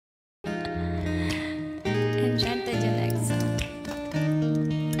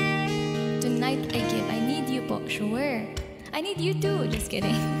Sure. I need you too. Just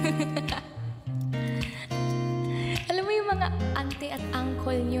kidding. Alam mo yung mga auntie at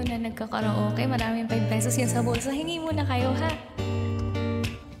uncle nyo na nagkakaraoke, maraming 5 pesos yan sa bulsa. Hingi muna kayo, ha?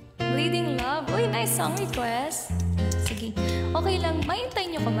 Bleeding Love. Uy, nice song request. Sige. Okay lang.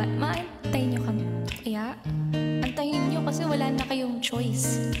 Mahintayin nyo ka ba? Mahintayin nyo kami. Kaya, antayin nyo kasi wala na kayong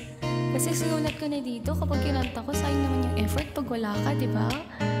choice. Kasi sinulat ko na dito, kapag kinanta ko, sayang naman yung effort pag wala ka, di ba?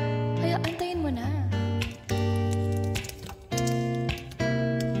 Kaya antayin mo na.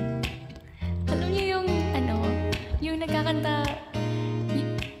 Alam niyo yung, yung nagkakanta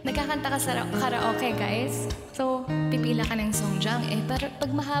ka sa karaoke, guys. So, pipila ka ng song dyan. Pero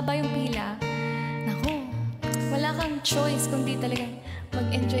pag mahaba yung pila, naku, wala kang choice kundi talagang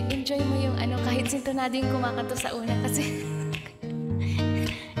mag-enjoy mo yung kahit sintonado yung kumakanta sa una kasi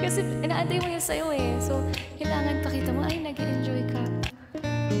inaantay mo yun sa'yo So, kailangan pakita mo, ay, nag-enjoy ka.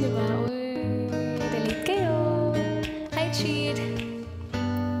 Diba? Uy, relate kayo. Hi, Cheat.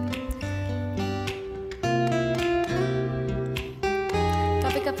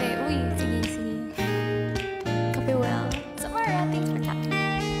 Kape-kape. Uy, sige. Kape well. Samara, thanks for tapping.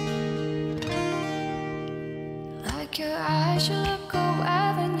 Like your eyes, you look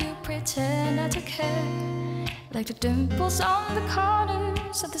away when you pretend not to care. Like the dimples on the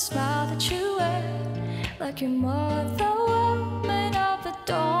corners of the smile that you wear. Like you're more the woman of the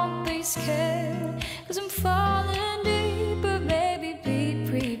don't be scared. Cause I'm falling deeper, baby, be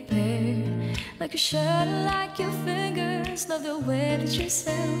prepared. Like your shirt, like your fingers, love the way that you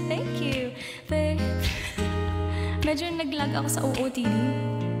sound. Thank you, babe. Medyo naglag ako sa OOTD.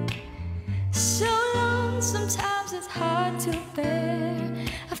 So long, sometimes it's hard to bear.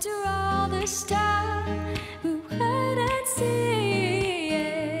 After all this time, we wait and see.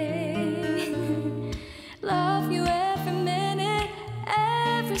 Love you every minute,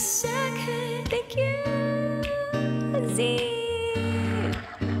 every second. Thank you, Z.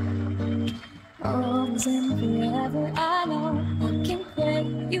 Always and forever, I know I can pray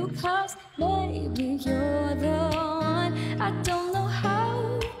you, cause maybe you're the one. I don't know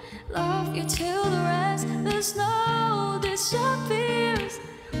how. Love you till the rest, the snow disappears.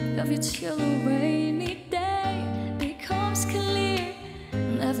 Love you till the rainy day becomes clear.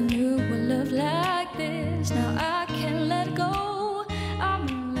 Never knew a love like this. Now I can't let go. I'm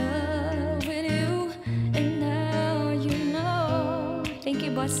in love with you, and now you know. Thank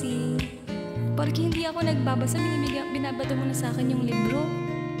you, Bossy. Porque hindi ako nagbabasa, binabasa mo na sa akin yung libro.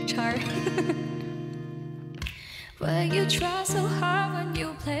 Char. Well, you try so hard when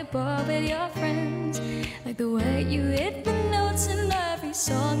you play ball with your friends. Like the way you hit the notes in every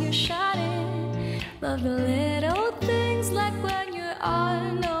song you're shouting. Love the little things like when you're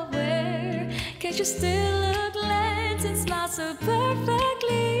unaware. Can't you still look lens and smile so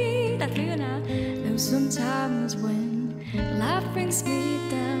perfectly? Tatlo yun ha. Though sometimes when life brings me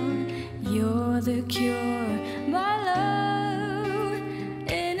down, you're the cure, my love.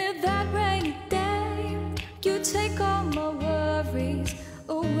 And if that rainy day, you take all my worries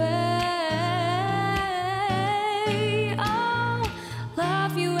away. Oh,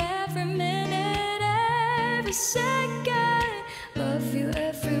 love you every minute, every second. Love you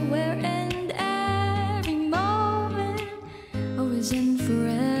everywhere and every moment. Always and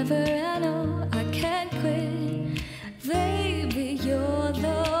forever, I know I can't quit. Baby, you're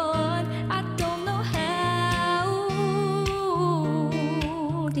the one, I don't know how.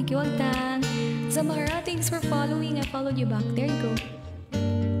 Thank you, Agtang. Zamara, thanks for following. I followed you back. There you go.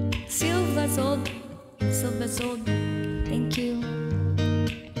 Silva Sold. Thank you.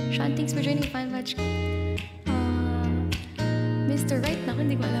 Sean, thanks for joining Fan Match. Mr. Right, naku,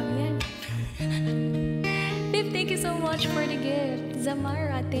 hindi ko alam yan. Babe, thank you so much for the gift.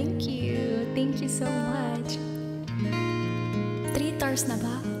 Zamara, thank you. Thank you so much. 3 stars na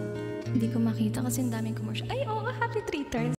ba? Hindi ko makita kasi ang daming commercial. Ay, oo, happy 3 stars.